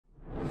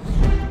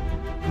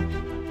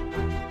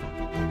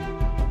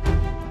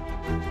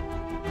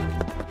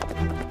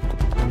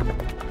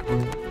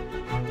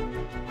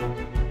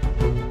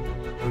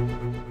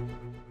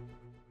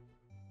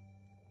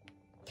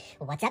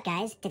What's up,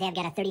 guys? Today I've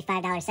got a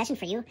 $35 session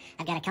for you.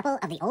 I've got a couple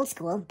of the old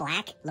school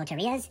black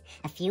loterias,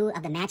 a few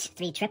of the match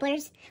 3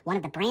 triplers, one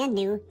of the brand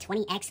new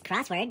 20X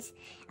crosswords,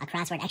 a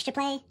crossword extra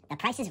play, the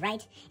price is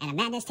right, and a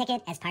madness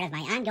ticket as part of my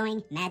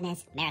ongoing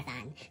madness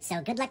marathon.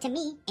 So good luck to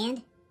me,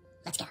 and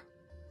let's go.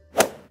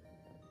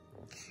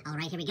 All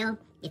right, here we go.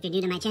 If you're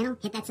new to my channel,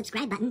 hit that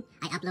subscribe button.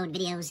 I upload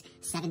videos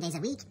 7 days a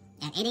week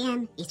at 8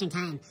 a.m. Eastern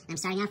Time. I'm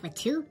starting off with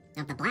 2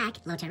 of the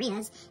black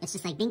loterias. It's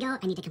just like bingo.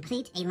 I need to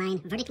complete a line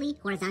vertically,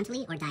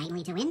 horizontally, or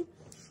diagonally to win.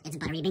 It's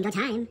Buttery Bingo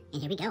time,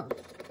 and here we go.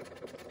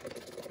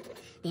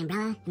 The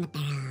umbrella and the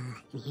barrel.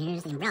 And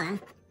here's the umbrella,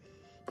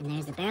 and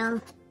there's the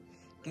barrel.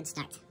 Good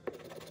start.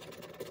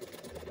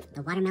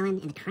 The watermelon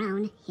and the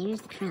crown. Here's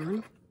the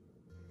crown.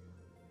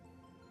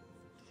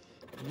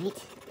 All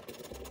right.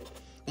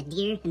 The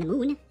deer and the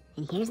moon,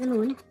 and here's the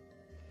moon.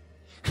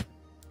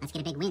 Let's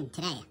get a big win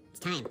today. It's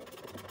time.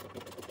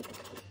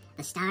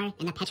 The star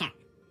and the pitcher.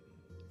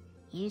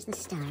 Here's the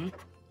star.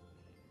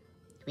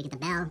 If we get the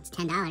bell, it's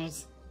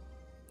 $10.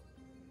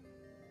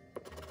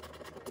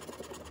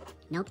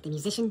 Nope, the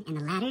musician and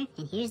the ladder,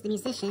 and here's the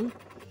musician,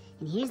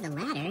 and here's the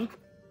ladder.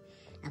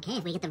 Okay,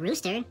 if we get the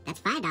rooster, that's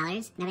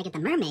 $5. Now we get the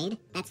mermaid,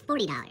 that's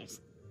 $40.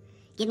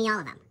 Give me all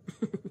of them.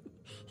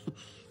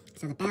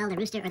 So the bell, the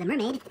rooster, or the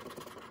mermaid.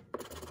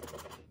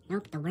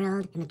 Nope, the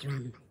world and the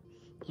drum.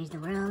 Here's the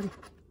world.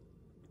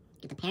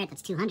 Get the parrot,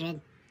 that's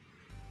 $200.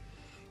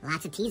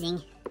 Lots of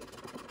teasing.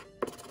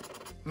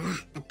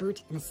 The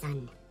boot and the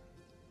sun.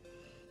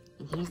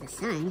 And here's the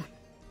sun.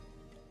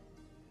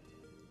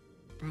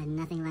 But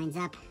nothing lines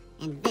up.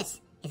 And this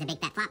is a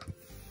big fat flop.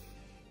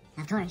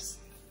 Of course.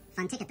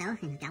 Fun ticket though.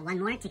 And we've got one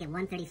more, ticket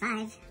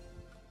 135.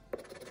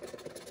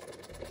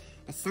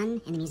 The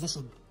sun and the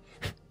musician.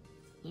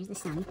 Here's the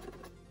sun.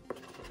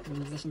 And the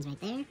musician's right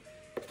there.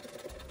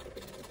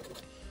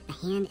 The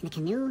hand and the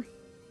canoe.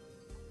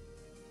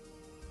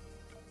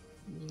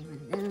 Neither one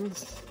of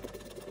those.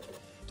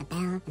 The bell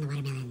and the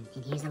watermelon.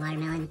 And here's the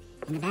watermelon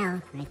and the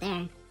bell right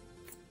there.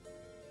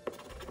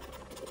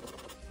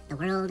 The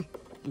world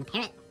and the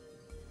parrot.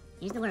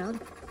 Here's the world.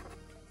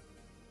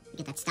 You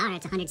get that star,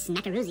 it's 100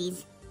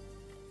 smackaroosies.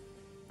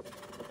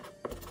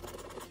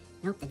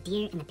 Nope, the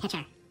deer and the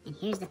pitcher. And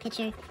here's the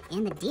pitcher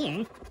and the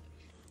deer. If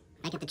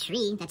I get the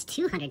tree, that's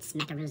 200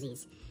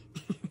 smackaroosies.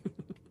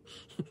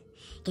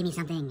 Give me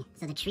something.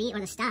 So the tree or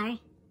the star.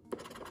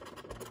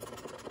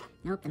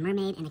 Nope, the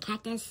mermaid and the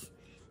cactus.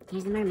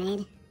 Here's the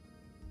mermaid.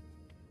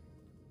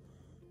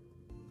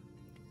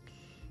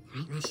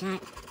 All right, last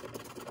shot.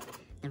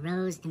 The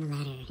rose and the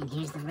ladder. And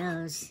here's the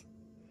rose.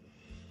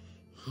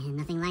 And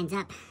nothing lines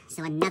up.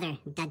 So another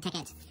dud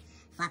ticket.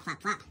 Flop,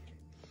 flop, flop.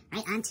 All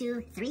right, on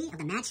to 3 of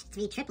the match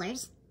 3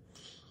 triplers.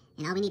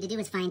 And all we need to do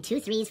is find 2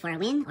 threes for a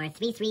win, or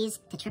 3 threes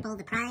to triple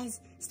the prize,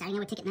 starting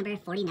out with ticket number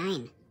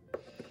 49.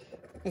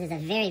 This is a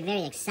very,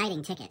 very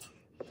exciting ticket.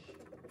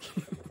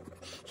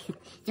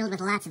 Filled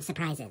with lots of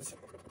surprises.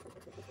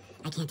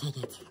 I can't take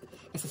it.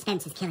 The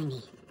suspense is killing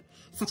me.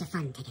 Such a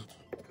fun ticket.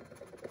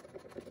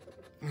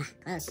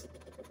 Close.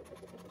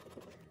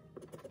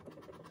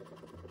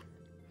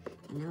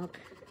 Nope.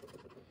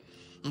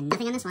 And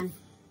nothing on this one.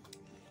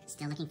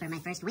 Still looking for my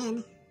first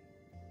win.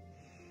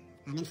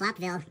 I'm in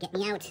Flopville. Get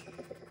me out.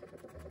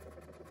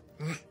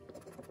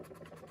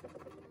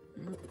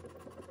 Nope.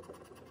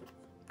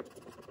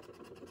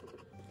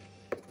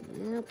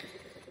 Nope.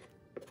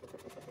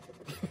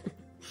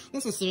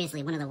 This is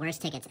seriously one of the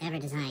worst tickets ever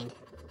designed.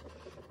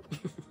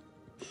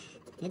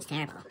 It's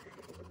terrible.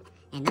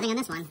 And nothing on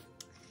this one.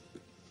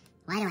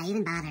 Why do I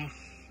even bother?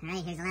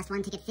 Alright, here's the last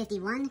one, ticket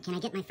 51. Can I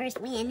get my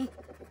first win?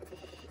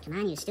 Come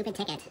on, you stupid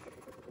ticket.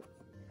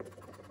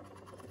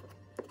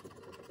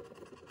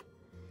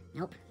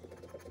 Nope.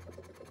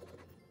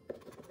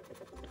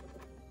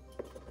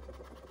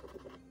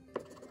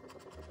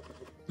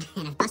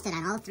 And I've busted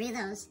on all 3 of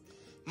those.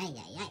 Ay.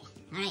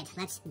 Alright,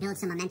 let's build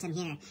some momentum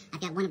here.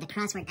 I've got one of the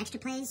crossword extra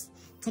plays,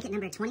 ticket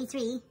number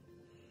 23.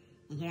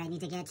 And here I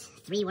need to get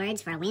 3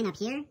 words for a win up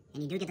here.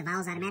 And you do get the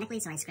vowels automatically,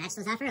 so I scratched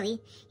those off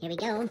early. Here we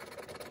go.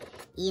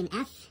 E and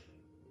F.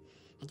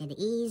 I did the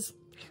E's.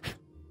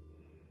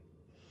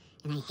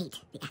 And I hate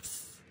the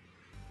F's.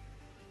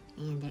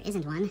 And there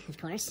isn't one, of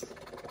course.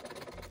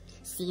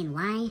 C and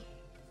Y.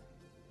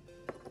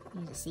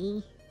 There's a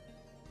C.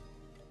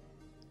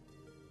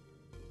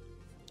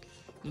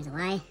 There's a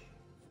Y.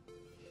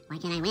 Why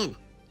can't I win?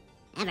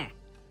 Ever.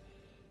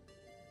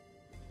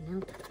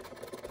 Nope.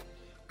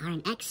 R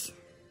and X.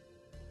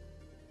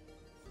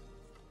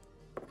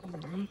 There's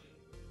an R.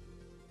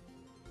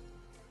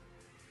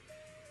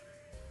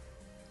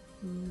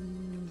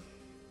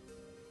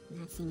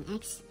 Not seeing an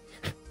X.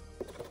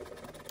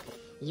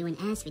 U and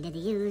S, we did the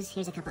U's.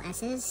 Here's a couple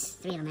S's.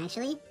 3 of them,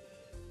 actually.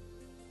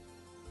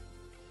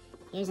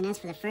 Here's an S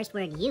for the first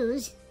word,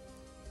 use.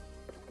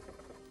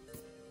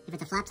 If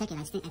it's a flop ticket,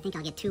 I think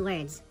I'll get 2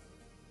 words.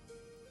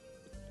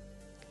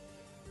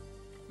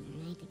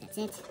 Alright, I think that's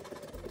it.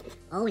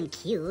 O and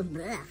Q.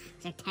 Ugh,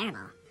 they're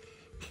terrible.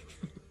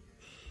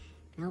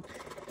 Nope.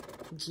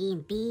 G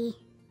and B.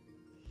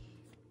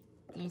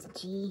 There's a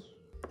G.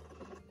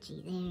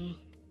 G there.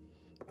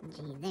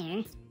 G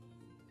there.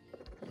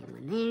 And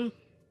one there.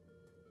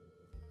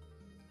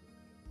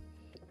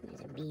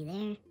 There's a B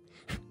there.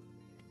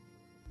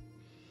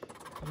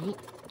 Alright,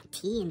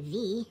 T and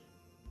V.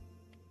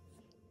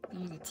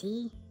 There's a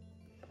T.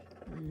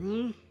 One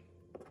there.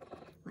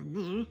 One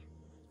there.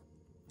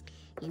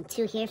 And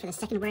 2 here for the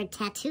second word,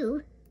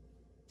 tattoo.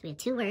 So we have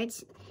 2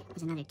 words.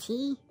 There's another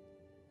T.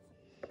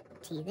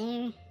 T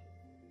there.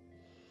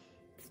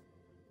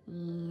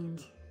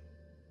 And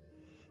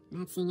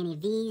not seeing any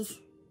V's.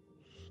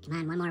 Come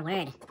on, one more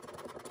word.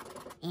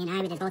 A and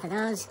I, we did both of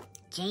those.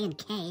 J and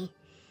K.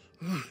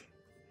 Ah,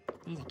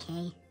 there's a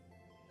K.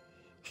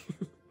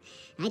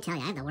 I tell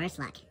you, I have the worst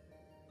luck.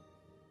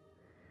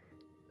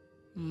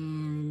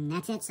 And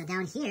that's it. So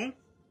down here,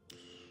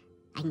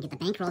 I can get the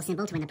bankroll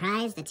symbol to win the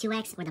prize, the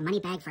 2X, or the money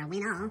bag for a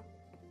win all.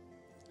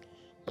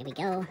 Here we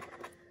go.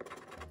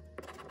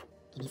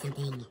 Give me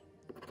something.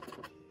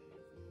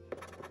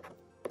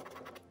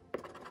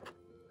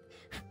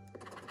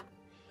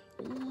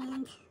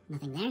 And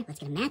nothing there. Let's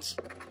get a match.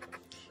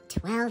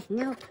 12,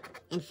 nope.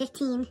 And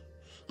 15,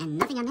 and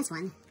nothing on this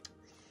one.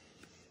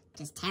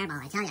 Just terrible,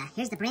 I tell ya.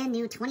 Here's the brand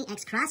new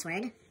 20X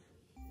crossword.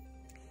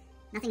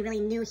 Nothing really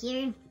new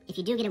here. If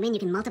you do get a win, you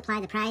can multiply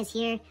the prize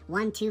here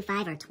 1, 2,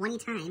 5, or 20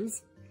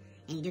 times.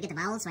 And you do get the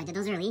vowels, so I did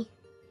those early.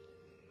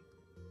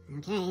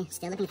 Okay,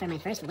 still looking for my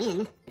first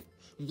win.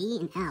 V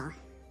and L.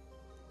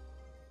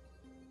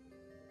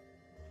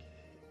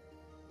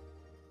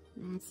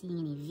 Not seeing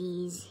any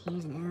V's.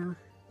 Here's an L.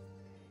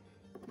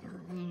 L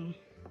there.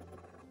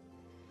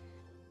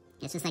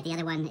 It's just like the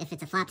other one. If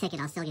it's a flop ticket,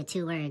 I'll still get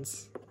 2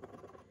 words.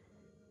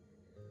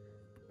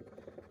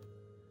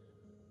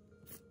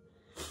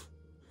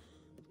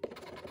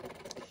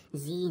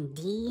 Z and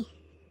D.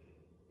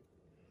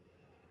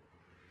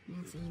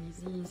 Not seeing any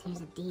Z's.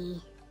 Here's a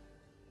D.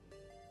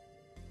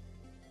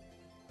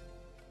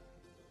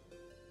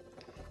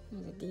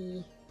 Here's a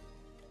D.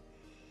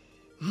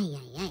 Ay,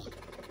 ay, ay.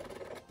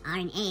 R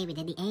and A, we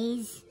did the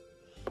A's.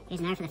 Here's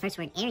an R for the first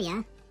word,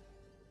 area.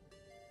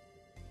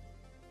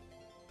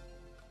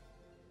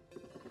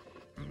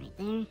 R right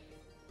there.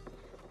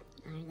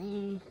 R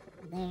there,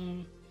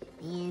 there,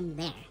 and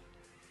there.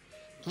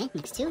 Okay,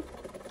 next 2.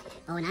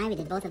 O and I, we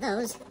did both of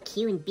those.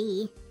 Q and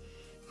B.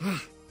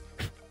 Ah.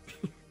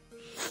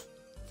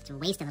 It's a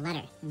waste of a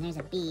letter. And there's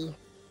a B.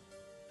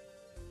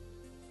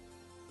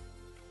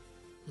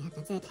 Yeah,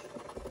 that's it.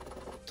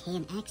 K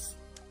and X.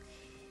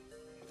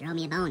 Throw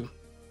me a bone.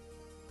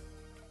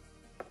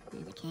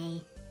 There's a K.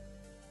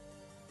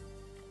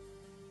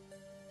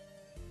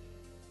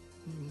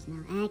 And there's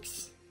no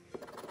X.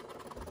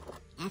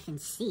 F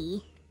and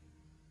C.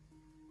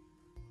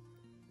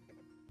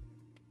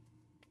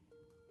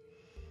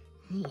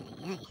 Ay,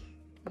 ay, ay.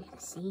 There's a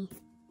C.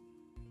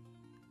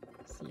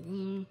 C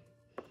there.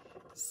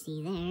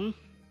 C there.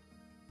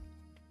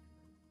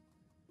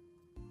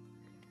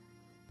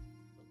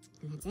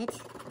 And that's it.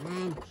 Come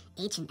on.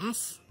 H and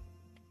S.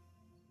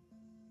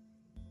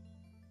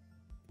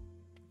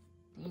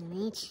 There's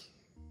an H.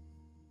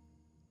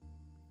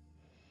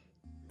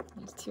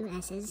 There's 2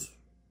 S's.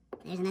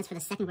 There's an S for the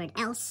second word,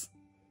 else.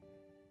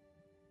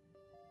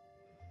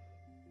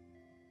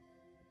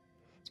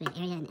 So we have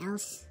area and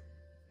else.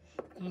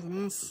 There's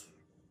an S.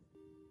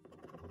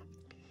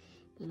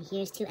 And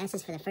here's 2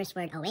 S's for the first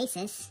word,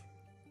 oasis.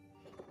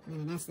 And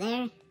then an S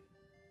there.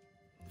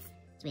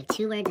 So we have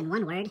 2 words and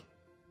 1 word.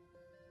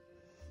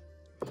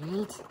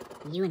 Alright.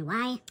 U and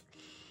Y.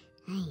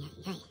 Ay, ay,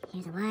 ay.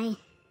 Here's a Y.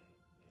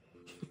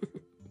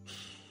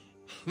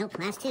 Nope,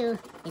 last 2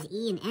 is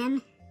E and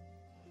M.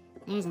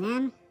 There's an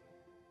M.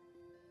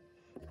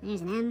 There's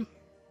an M.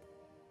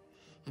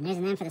 And there's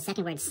an M for the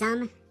second word,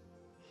 sum.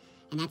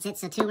 And that's it,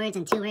 so 2 words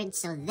and 2 words,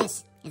 so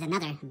this is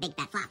another big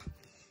fat flop.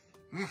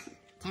 Ugh,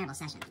 terrible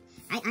session.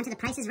 Alright, on to the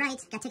Price is Right.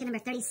 Got ticket number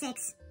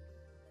 36.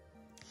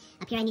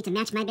 Up here I need to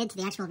match my bid to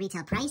the actual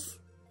retail price.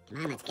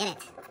 Come on, let's get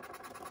it.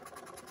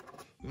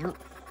 Nope.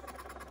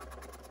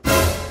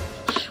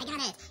 I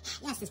got it!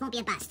 Yes, this won't be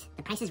a bust.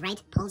 The Price is Right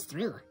pulls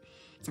through.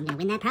 So I'm gonna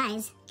win that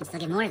prize. Can still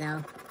get more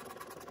though.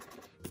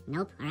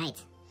 Nope, alright.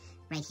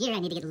 Right here I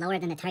need to get lower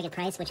than the target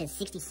price, which is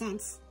 60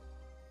 cents.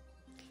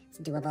 It's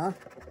doable.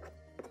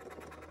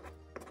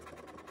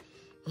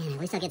 And at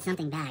least I'll get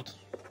something back.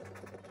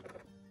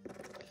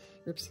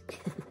 Oops.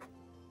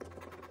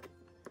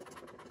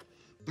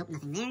 Nope,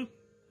 nothing there.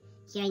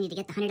 Here I need to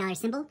get the $100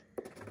 symbol.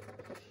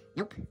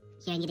 Nope.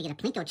 Here I need to get a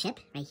Plinko chip,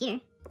 right here.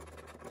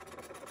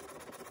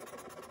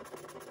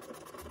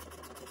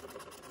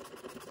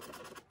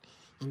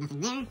 And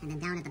nothing there. And then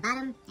down at the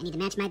bottom, I need to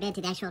match my bid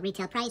to the actual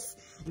retail price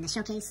in the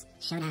Showcase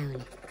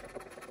Showdown.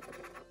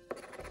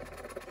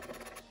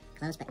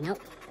 Close, but nope.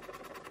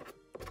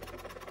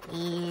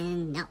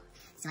 And no.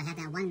 So I have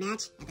that one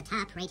match at the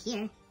top right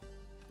here.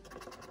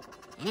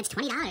 And it's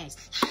 $20.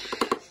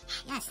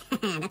 Yes,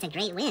 that's a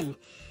great win.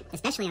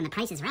 Especially on the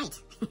Price is Right.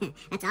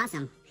 That's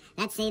awesome.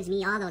 That saves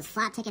me all those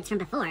flop tickets from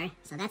before.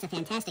 So that's a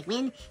fantastic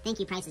win. Thank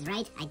you, Price is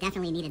Right. I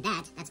definitely needed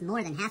that. That's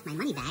more than half my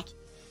money back.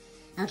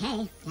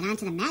 Okay, and on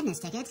to the Madness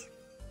ticket.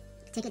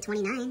 Ticket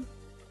 29.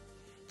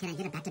 Can I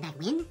get a back-to-back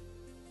win?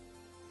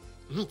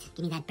 All right,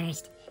 give me that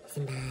burst.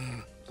 Simba,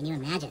 can you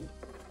imagine?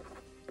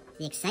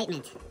 The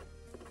excitement.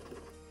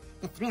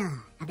 The thrill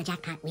of the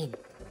jackpot win.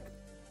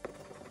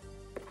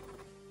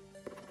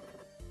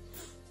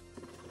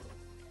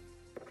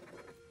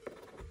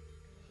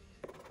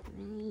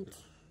 Right.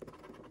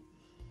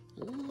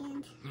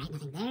 And, all right,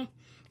 nothing there.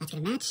 That's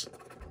gonna match.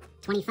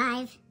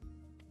 25.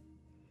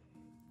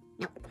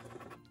 Nope.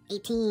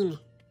 18.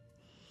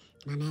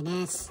 Come on,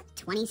 madness.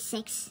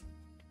 26.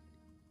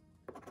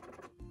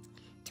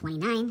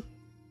 29.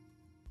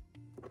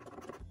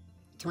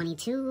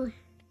 22.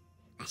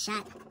 Last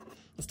shot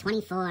is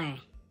 24.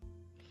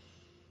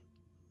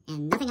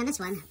 And nothing on this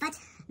one, but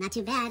not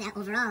too bad.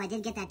 Overall, I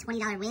did get that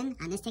 $20 win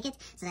on this ticket,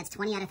 so that's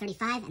 20 out of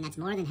 35, and that's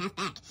more than half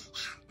back.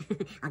 Yeah.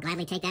 I'll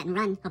gladly take that and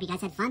run. Hope you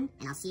guys had fun,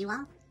 and I'll see you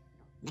all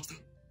next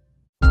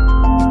time.